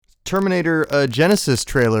Terminator Genesis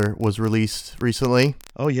trailer was released recently.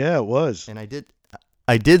 Oh yeah, it was. And I did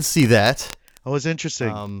see that. It was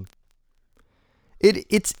interesting.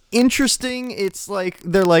 It's interesting. It's like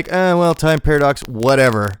they're like, well, time paradox,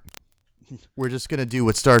 whatever. We're just gonna do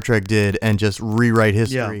what Star Trek did and just rewrite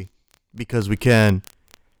history because we can.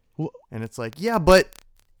 And it's like, yeah, but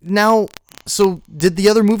now, so did the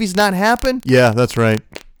other movies not happen? Yeah, that's right.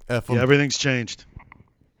 F 'em. Yeah, everything's changed.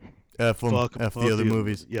 F them. Fuck F the other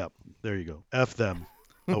movies. Yep, there you go. F them.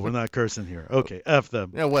 Oh, we're not cursing here. Okay, F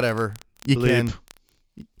them. Yeah, whatever. You Bleep. can.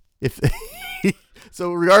 If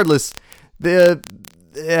so, regardless, yeah.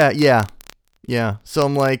 So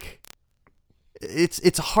I'm like,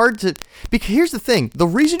 it's hard to. Because here's the thing: the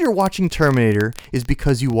reason you're watching Terminator is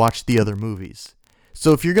because you watched the other movies.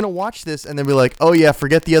 So if you're gonna watch this and then be like, oh yeah,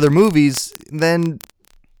 forget the other movies, then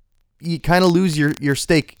you kind of lose your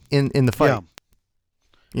stake in the fight. Yeah.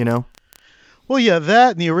 You know? Well, yeah,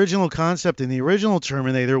 that and the original concept in the original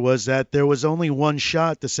Terminator was that there was only one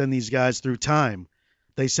shot to send these guys through time.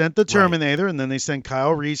 They sent the Terminator, and then they sent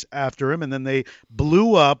Kyle Reese after him, and then they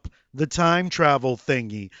blew up the time travel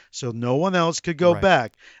thingy so no one else could go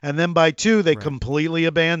back. And then by 2, they completely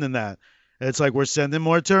abandoned that. It's like, we're sending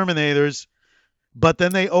more Terminators, but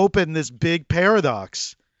then they opened this big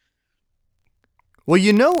paradox. Well,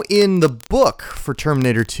 you know, in the book for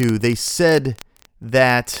Terminator 2, they said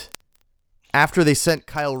that after they sent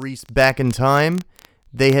Kyle Reese back in time,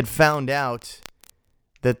 they had found out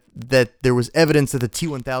that there was evidence that the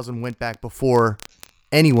T-1000 went back before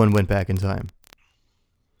anyone went back in time.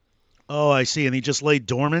 Oh, I see. And he just lay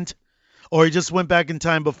dormant? Or he just went back in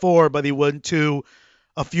time before, but he went to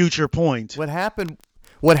a future point? What happened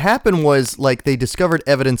was, like, they discovered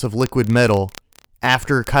evidence of liquid metal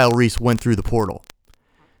after Kyle Reese went through the portal.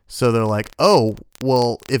 So they're like, oh,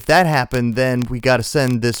 well, if that happened, then we got to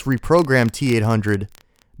send this reprogrammed T-800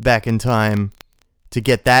 back in time to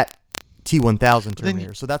get that T-1000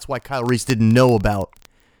 Terminator. So that's why Kyle Reese didn't know about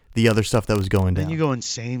the other stuff that was going down. Then you go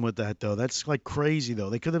insane with that, though. That's like crazy,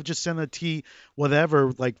 though. They could have just sent a T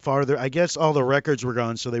whatever, like farther. I guess all the records were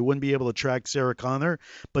gone, so they wouldn't be able to track Sarah Connor.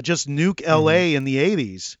 But just nuke L.A. in the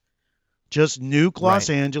 80s. Just nuke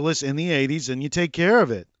Los Angeles in the 80s, and you take care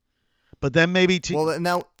of it. But then maybe... Well,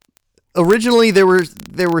 now, originally they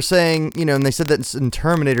were saying, you know, and they said that in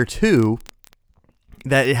Terminator 2,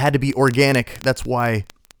 that it had to be organic. That's why...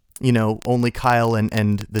 you know, only Kyle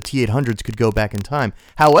and the T-800s could go back in time.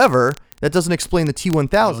 However, that doesn't explain the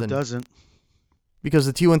T-1000. No, it doesn't. Because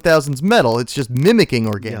the T-1000's metal. It's just mimicking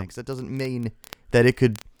organics. That doesn't mean that it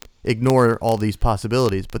could ignore all these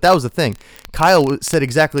possibilities. But that was the thing. John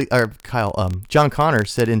Connor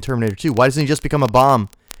said in Terminator 2, why doesn't he just become a bomb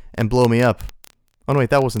and blow me up? Oh, no,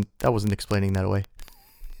 wait, that wasn't explaining that away.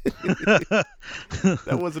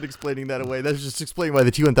 That wasn't explaining that away. That was just explaining why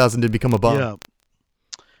the T-1000 did become a bomb. Yeah.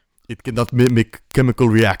 It cannot mimic chemical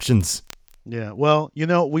reactions. Yeah, well, you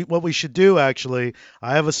know, what we should do, actually,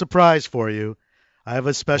 I have a surprise for you. I have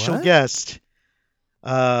a special guest.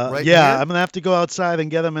 Right yeah, here? I'm going to have to go outside and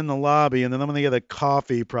get him in the lobby, and then I'm going to get a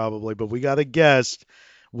coffee probably, but we got a guest.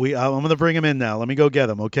 I'm going to bring him in now. Let me go get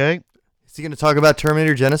him, okay? Is he going to talk about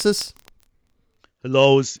Terminator Genesis?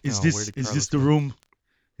 Hello, is this the room?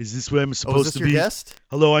 Is this where I'm supposed to be? Your guest?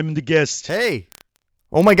 Hello, I'm the guest. Hey.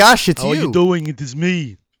 Oh my gosh, it's How you. are you doing? It is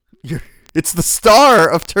me. It's the star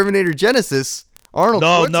of Terminator Genesis, Arnold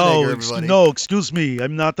Schwarzenegger. No, excuse me.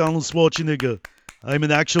 I'm not Arnold Schwarzenegger. I'm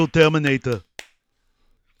an actual Terminator.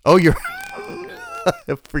 Oh, you're...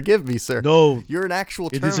 Forgive me, sir. No. You're an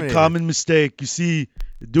actual Terminator. It is a common mistake. You see,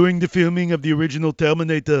 during the filming of the original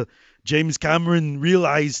Terminator, James Cameron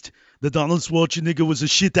realized that Arnold Schwarzenegger was a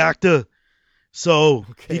shit actor. So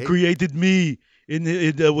he created me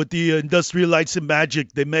with the Industrial Lights and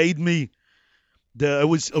Magic. They made me. I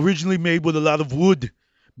was originally made with a lot of wood,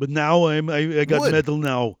 but now I got metal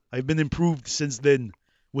now. I've been improved since then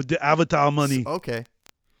with the Avatar money. Okay.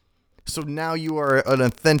 So now you are an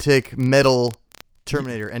authentic metal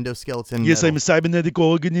Terminator, endoskeleton. Yes, metal. I'm a cybernetic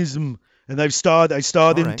organism, and I starred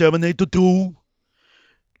in Terminator 2.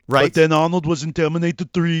 Right. But then Arnold was in Terminator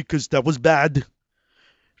 3 because that was bad.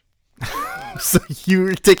 So you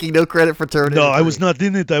were taking no credit for Terminator 3? No, I was not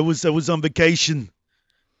in it. I was on vacation.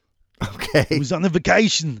 Okay. I was on a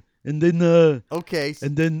vacation, and then okay.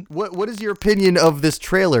 And then what is your opinion of this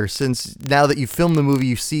trailer? Since now that you filmed the movie,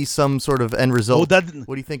 you see some sort of end result. What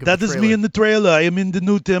do you think of the trailer? That is me in the trailer. I am in the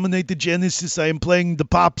new Terminator Genesis. I am playing the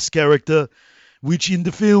Pops character, which in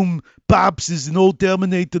the film, Pops is an old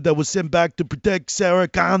Terminator that was sent back to protect Sarah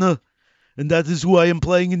Connor, and that is who I am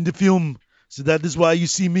playing in the film. So that is why you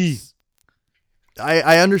see me.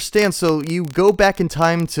 I understand. So you go back in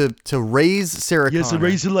time to raise Sarah Yes, I Connor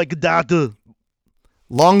raised her like a daughter.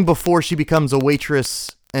 long before she becomes a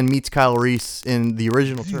waitress and meets Kyle Reese in the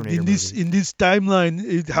original Terminator In this movie. in this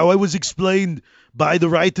timeline, how I was explained by the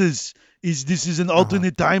writers is this is an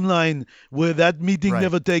alternate timeline where that meeting Right.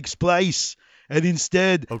 never takes place, and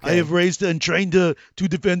instead I Okay. have raised her and trained her to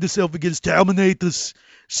defend herself against Terminators,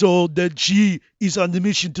 so that she is on the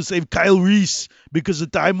mission to save Kyle Reese because the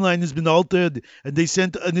timeline has been altered, and they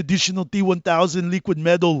sent an additional T-1000 liquid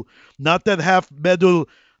metal, not that half metal,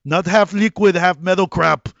 not half liquid, half metal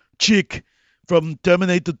crap chick from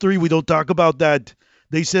Terminator 3. We don't talk about that.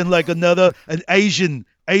 They send like an Asian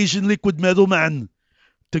liquid metal man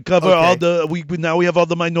to cover all the now we have all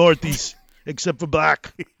the minorities except for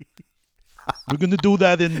black. We're gonna do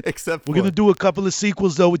that Except we're gonna do a couple of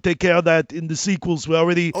sequels though. We take care of that in the sequels. We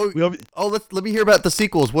already let me hear about the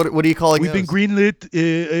sequels. What are you calling we've been those?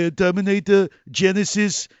 greenlit. Terminator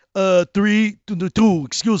Genesis 3 to 2.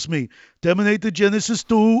 Excuse me. Terminator Genesis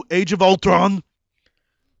 2, Age of Ultron.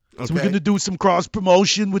 So we're Okay. gonna do some cross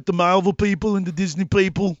promotion with the Marvel people and the Disney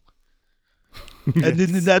people. And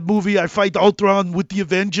then in that movie, I fight Ultron with the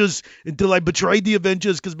Avengers until I betray the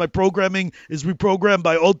Avengers because my programming is reprogrammed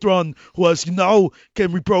by Ultron, who, as you know,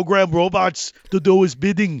 can reprogram robots to do his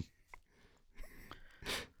bidding.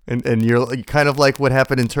 And you're kind of like what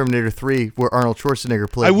happened in Terminator 3, where Arnold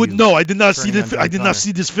Schwarzenegger played. I wouldn't you. know. I did not see turning the. on I did John not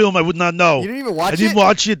see this film. I would not know. You didn't even watch I didn't it?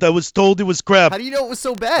 watch it. I was told it was crap. How do you know it was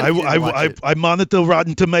so bad? if you didn't watch it? I monitor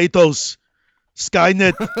Rotten Tomatoes.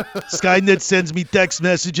 Skynet sends me text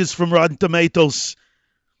messages from Rotten Tomatoes.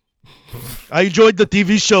 I enjoyed the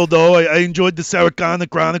TV show though. I enjoyed the Sarah Connor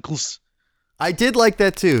Chronicles. I did like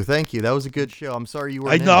that too. Thank you. That was a good show. I'm sorry you were.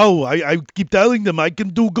 I know. I keep telling them I can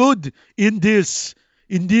do good in this,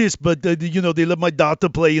 but they let my daughter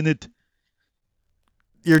play in it.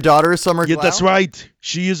 Your daughter is Summer Yeah, Glau? that's right.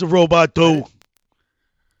 She is a robot too.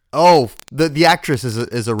 Oh, the actress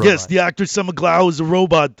is a robot. Yes, the actress Summer Glau is a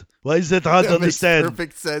robot. Why is that hard to That makes understand?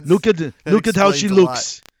 perfect sense. Look at That how she explains a lot.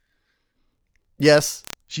 looks. Yes,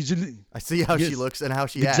 She's in, I see how she Yes. looks and how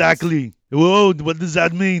she acts. exactly. Whoa, what does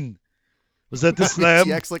that mean? Was that the slam?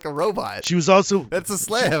 She acts like a robot. She was also That's a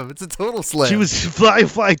slam. It's a total slam. she was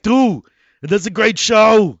Firefly too, and that's a great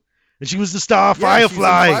show. And she was the star of Yeah, she's in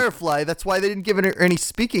Firefly. Firefly. That's why they didn't give her any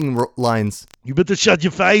speaking lines. You better shut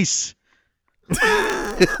your face.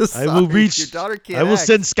 I will Sorry, reach. Your daughter can't I will act.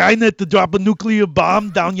 send Skynet to drop a nuclear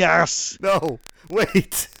bomb down your ass. No,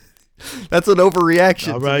 wait. That's an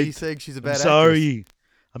overreaction. All to right. me saying she's a I'm bad sorry.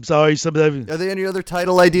 I'm sorry. Sometimes. actress. Are there any other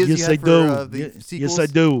title ideas Yes, you I have do. for the Yes, sequels? I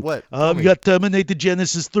do. What? Tell We me. got Terminator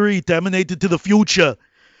Genesis 3, Terminator to the Future.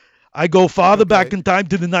 I go farther back Okay. in time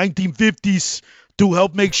to the 1950s to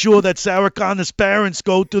help make sure that Sarah Connor's parents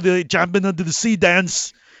go to the Jumping Under the Sea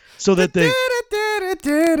dance so that they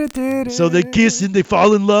kiss and they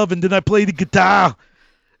fall in love, and then I play the guitar.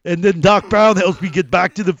 And then Doc Brown helps me get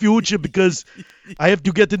back to the future because I have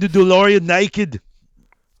to get into DeLorean naked.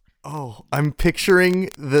 Oh, I'm picturing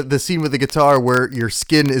the scene with the guitar where your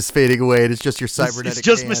skin is fading away and it's just your cybernetic It's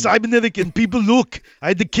just my hand. cybernetic, and people look. I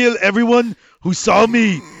had to kill everyone who saw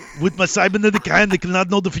me with my cybernetic hand. They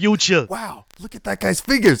cannot know the future. Wow, look at that guy's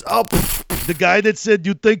fingers. Oh, pff. The guy that said,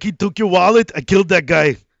 "You think he took your wallet?" I killed that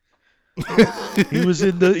guy. He was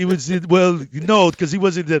in, well, no, because he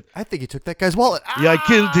was in the, I think he took that guy's wallet. yeah, I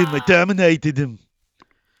killed him. I terminated him.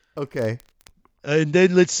 Okay. And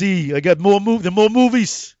then let's see. I got more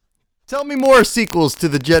movies. Tell me more sequels to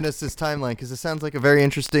the Genesis timeline, because it sounds like a very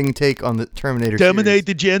interesting take on the Terminator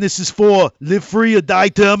Terminator Genesis 4, Live Free or Die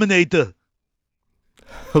Terminator.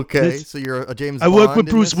 series. Okay, This- so you're a James I Bond work with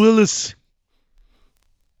in Bruce this? Willis.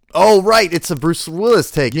 Oh, right, it's a Bruce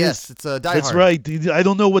Willis take. Yes, Yes, it's a Die That's Hard. right. I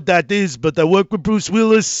don't know what that is, but I work with Bruce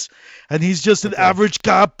Willis, and he's just an Okay. average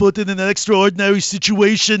cop put in an extraordinary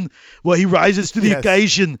situation where he rises to the Yes.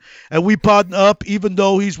 occasion, and we partner up even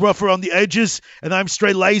though he's rougher on the edges, and I'm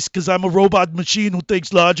straight-laced because I'm a robot machine who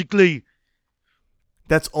thinks logically.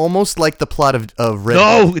 That's almost like the plot of Red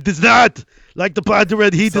No, Dead. it is not like the Planet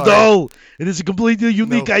Red Heat at Sorry. all. It is a completely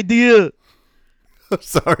unique No. idea. I'm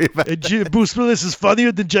sorry about And Bruce Willis is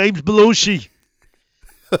funnier than James Belushi.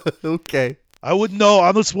 that. Okay. I wouldn't know.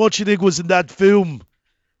 Arnold Schwarzenegger was in that film.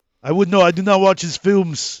 I wouldn't know. I do not watch his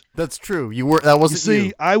films. That's true. You were that You wasn't see,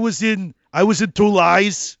 you. I was in Two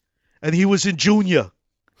Lies, and he was in Junior.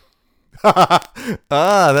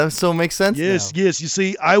 That so makes sense. Yes, now. yes. You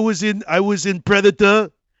see, I was in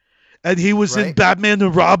Predator, and he was in Right. Batman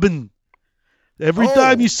and Robin. Every Oh.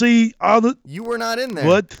 time you see Arnold, You were not in there.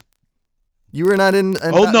 what? You were not in.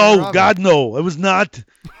 Oh Batman no, and Robin. God no, I was not.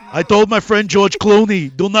 I told my friend George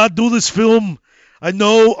Clooney, do not do this film. I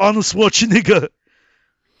know Arnold Schwarzenegger.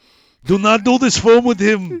 Do not do this film with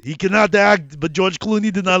him. He cannot act. But George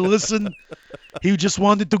Clooney did not listen. He just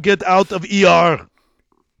wanted to get out of ER.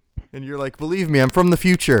 And you're like, believe me, I'm from the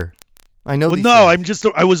future. I know. Well, these no, things.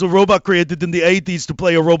 I was a robot created in the 80s to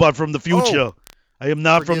play a robot from the future. I am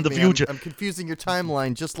not from Forgive the me, future. I'm confusing your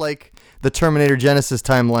timeline, just like the Terminator Genesis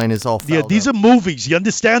timeline is all fouled Yeah, these up. are movies. You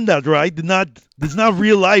understand that, right? It's not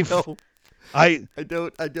real life. No, I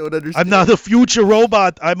don't understand. I'm not a future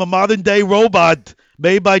robot. I'm a modern day robot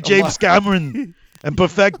made by James Cameron and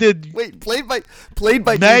perfected. Wait, played by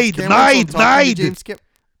Made, James Cameron. So talking to made. James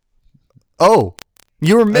Oh,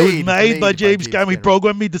 you were It made. was made by James Cameron. He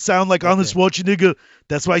programmed me to sound like Arnold Schwarzenegger.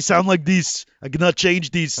 That's why I sound like this. I cannot change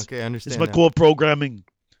this. Okay, I understand. It's my now. core programming.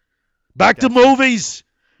 Back to movies.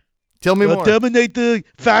 Tell me more. Terminator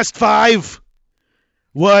Fast 5,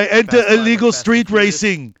 where I enter Fast 5, illegal like Fast street and Furious?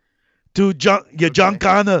 racing. John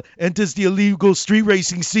Connor enters the illegal street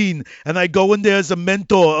racing scene, and I go in there as a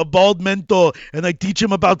mentor, a bald mentor, and I teach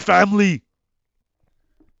him about family.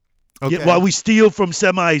 Okay. While we steal from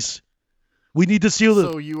semis. We need to steal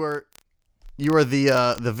them. So you are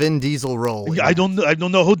the Vin Diesel role. I don't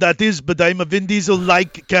know who that is, but I'm a Vin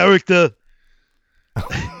Diesel-like character.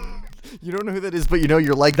 You don't know who that is, but you know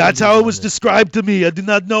you're like. That's Vin how Diesel it was in this. described to me. I do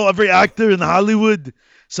not know every actor in Hollywood.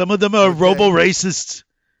 Some of them are Okay. robo-racists.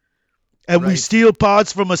 And we Right. steal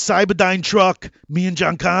parts from a Cyberdyne truck, me and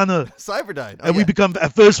John Connor. Cyberdyne. Oh, And we yeah. become,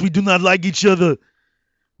 at first we do not like each other.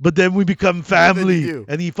 But then we become family. do.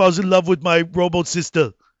 And he falls in love with my robot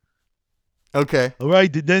sister. Okay. All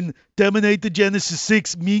right, and then Terminator Genesis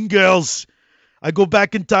 6, Mean Girls. I go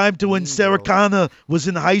back in time to when Mean Sarah Girls. Connor was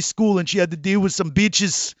in high school and she had to deal with some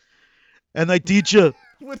bitches. And I teach her.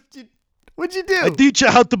 What'd you do? I teach her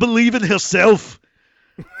how to believe in herself.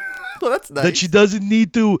 Well, that's nice. That she doesn't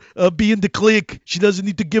need to be in the clique. She doesn't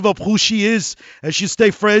need to give up who she is. And she stay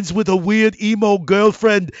friends with a weird emo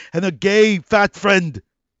girlfriend and a gay fat friend.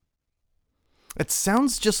 It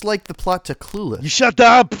sounds just like the plot to Clueless. You shut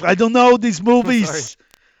up. I don't know these Sorry. movies.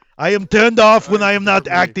 I am turned off when Sorry, I am not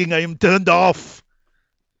forgive me. acting. I am turned off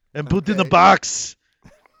and put in a Okay. box.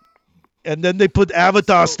 And then they put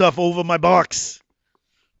Avatar So- stuff over my box.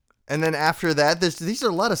 And then after that, these are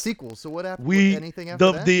a lot of sequels. So what happened? Anything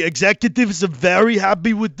after that? The executives are very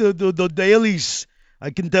happy with the dailies. I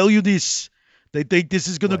can tell you this. They think this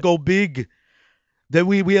is gonna What? go big. Then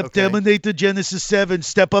we have Okay. Terminator Genesis 7,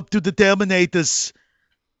 Step Up to the Terminators.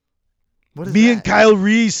 What is Me that? and Kyle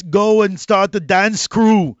Reese go and start a dance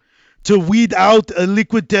crew to weed out a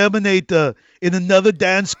liquid Terminator in another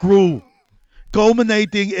dance crew,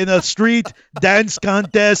 culminating in a street dance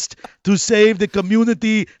contest to save the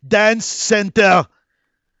community dance center,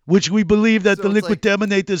 which we believe that So the it's liquid like-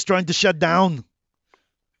 Terminator is trying to shut down.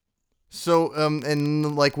 So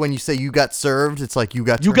and like when you say you got served, it's like you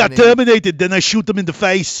got You got terminated, then I shoot them in the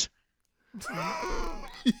face.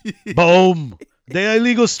 Boom. They are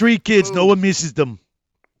illegal street kids. No Boom. one misses them.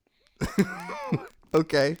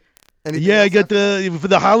 Okay. Anything Yeah, I else got after for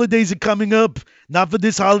the holidays are coming up. Not for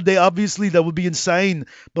this holiday, obviously, that would be insane.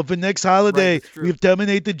 But for next holiday, that's true. we have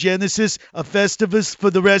Terminator Genesis, a Festivus for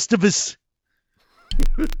the rest of us.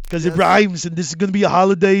 Because it Yes. rhymes, and this is going to be a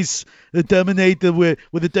holidays, the Terminator, where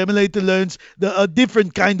the Terminator learns a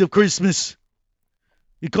different kind of Christmas.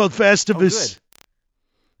 He called Festivus.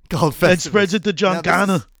 Called And Festivus. spreads it to John Now, this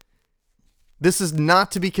Connor. is- This is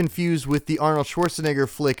not to be confused with the Arnold Schwarzenegger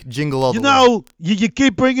flick Jingle All You the Way. know, you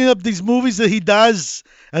keep bringing up these movies that he does,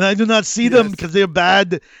 and I do not see them Yes. because they're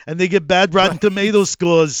bad, and they get bad Rotten Tomato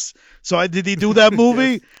scores. So did he do that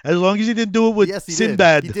movie? Yes. As long as he didn't do it with Yes, he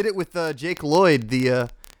Sinbad. did. He did it with Jake Lloyd, the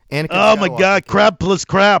Anakin Oh my Skywalker God, kid. crap plus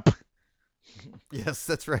crap. Yes,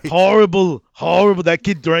 that's right. Horrible, horrible. That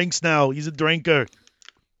kid drinks now. He's a drinker.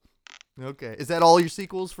 Okay. Is that all your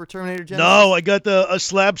sequels for Terminator Genesis? No, I got a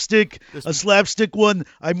slapstick one.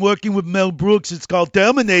 I'm working with Mel Brooks. It's called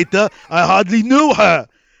Terminator. I hardly knew her.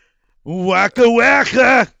 Wacka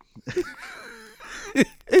wacka.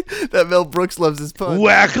 That Mel Brooks loves his puns.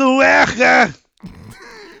 Wacka wacka.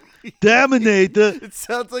 Terminator. It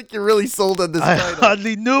sounds like you're really sold on this I title.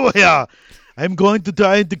 hardly knew her. I'm going to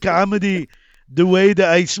try into comedy the way that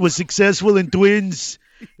I was successful in Twins,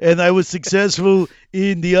 and I was successful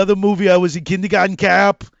in the other movie. I was in Kindergarten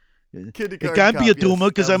Cop. It Kindergarten can't be a Cop, yes, tumor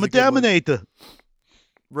because that I'm was a good one. Terminator.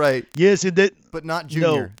 Right, Yes, and that. but not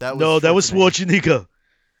Junior. No, that was Schwarzenegger.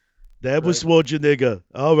 That was Schwarzenegger.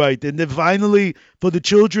 All right, and then finally for the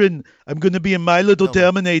children, I'm going to be in My Little Tell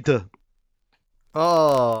me. Terminator.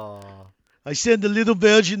 Oh. I send a little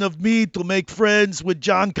version of me to make friends with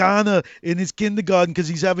John Connor in his kindergarten because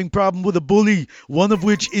he's having problem with a bully, one of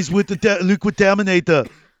which is with the liquid Terminator.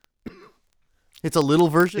 It's a little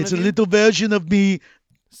version It's of a you? little version of me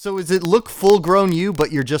So does it look full-grown you,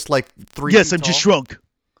 but you're just like 3 Yes, feet I'm just tall? shrunk.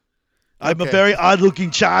 I'm a Okay. very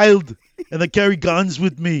odd-looking child, and I carry guns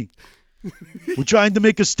with me. We're trying to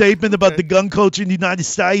make a statement about the gun culture in the United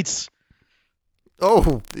States.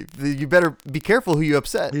 Oh, you better be careful who you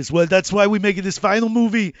upset. Yes, well, that's why we're making this final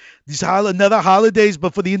movie. Another holidays,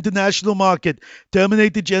 but for the international market.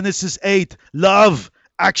 Terminator Genesis 8. Love.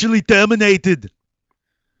 Actually terminated.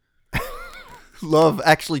 Love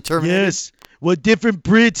actually terminated. Yes. Where different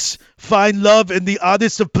Brits find love in the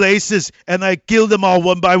oddest of places, and I kill them all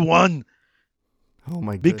one by one. Oh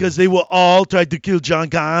my god. Because they were all trying to kill John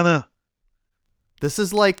Connor. This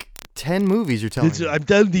is like 10 movies you're telling me. I'm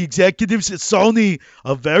telling the executives at Sony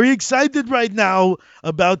are very excited right now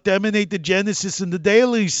about Terminator Genesis and the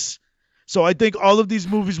dailies. So I think all of these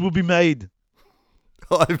movies will be made.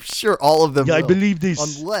 I'm sure all of them Yeah, I will. believe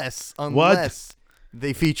this. Unless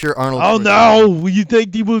they feature Arnold Oh Schwarzenegger. no! You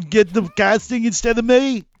think he will get the casting instead of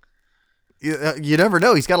me? You never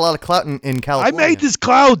know. He's got a lot of clout in I California. made this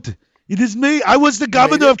cloud. It is me. I was the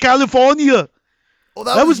governor it? of California. Oh,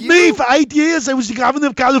 That was me you? for 8 years. I was the governor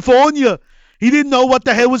of California. He didn't know what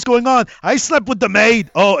the hell was going on. I slept with the maid.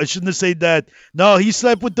 Oh, I shouldn't have said that. No, he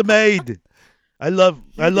slept with the maid. I love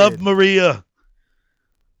did. Maria.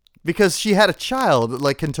 Because she had a child.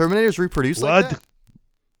 Like, can Terminators reproduce like What? that?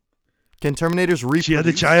 Can Terminators reproduce? She had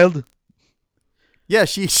a child. Yeah,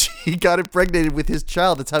 she got impregnated with his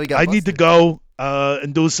child. That's how he got I need to busted. go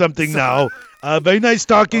and do something now. Very nice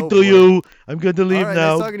talking Oh, to boy. you. I'm going to leave All right,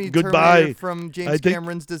 now. nice talking to you, Goodbye. Terminator from James I think-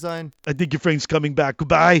 Cameron's design. I think your friend's coming back.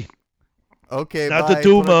 Goodbye. Okay, Not bye. the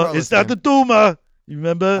tumor. Put a It's not the tumor. You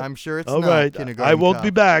remember? I'm sure it's All not. right. Kindergarten I won't Cop. be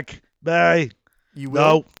back. Bye. You will?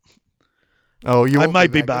 No, Oh, you I won't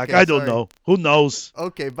might be back. Okay, I don't sorry. know. Who knows?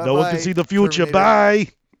 Okay, bye. No one can see the future. Bye.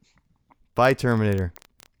 Bye, Terminator.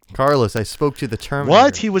 Carlos, I spoke to the Terminator.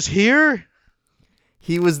 What? He was here?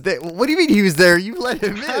 He was there. What do you mean he was there? You let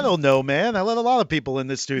him in. I don't know, man. I let a lot of people in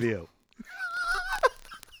this studio.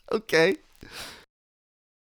 Okay.